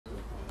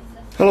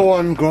Hello,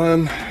 I'm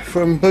Graham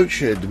from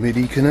Boatshed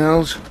Midi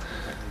Canals.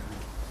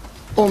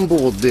 On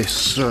board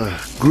this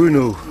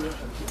Gruno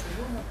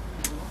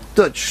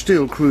Dutch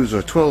steel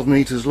cruiser, 12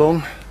 metres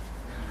long,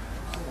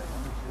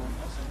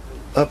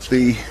 up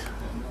the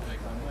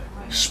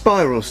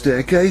spiral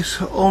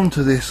staircase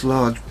onto this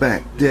large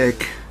back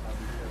deck.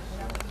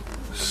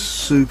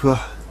 Super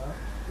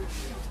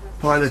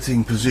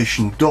piloting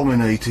position,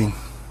 dominating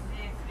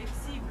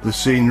the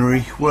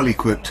scenery, well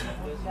equipped.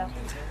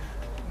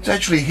 It's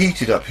actually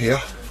heated up here.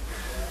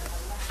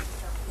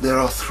 There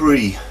are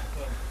 3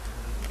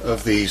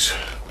 of these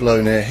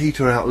blown air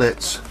heater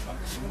outlets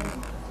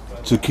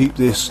to keep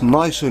this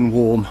nice and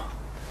warm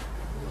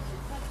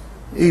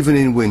even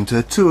in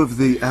winter. 2 of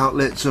the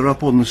outlets are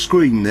up on the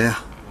screen there,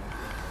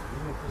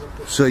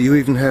 so you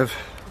even have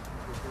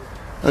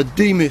a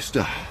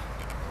demister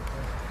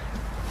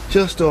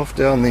just off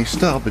down the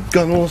starboard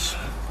gunnels,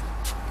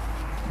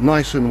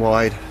 nice and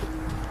wide.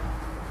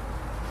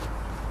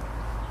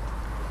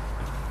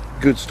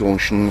 Good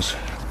stanchions,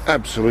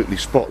 absolutely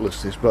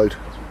spotless this boat.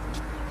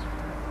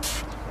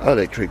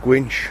 Electric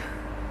winch.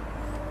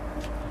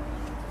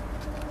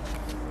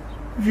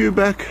 View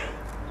back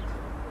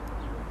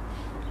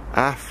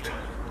aft.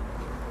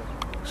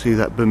 See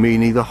that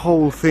Bimini? The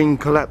whole thing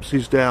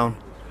collapses down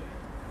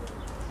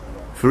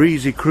for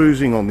easy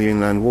cruising on the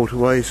inland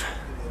waterways.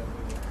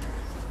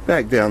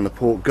 Back down the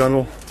port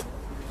gunnel.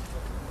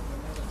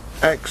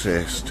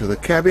 Access to the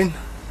cabin.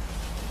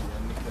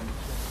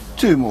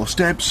 2 more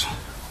steps.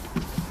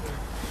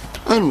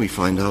 And we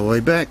find our way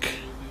back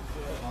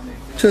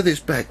to this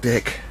back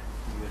deck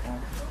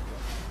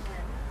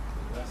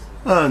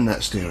and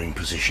that steering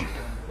position.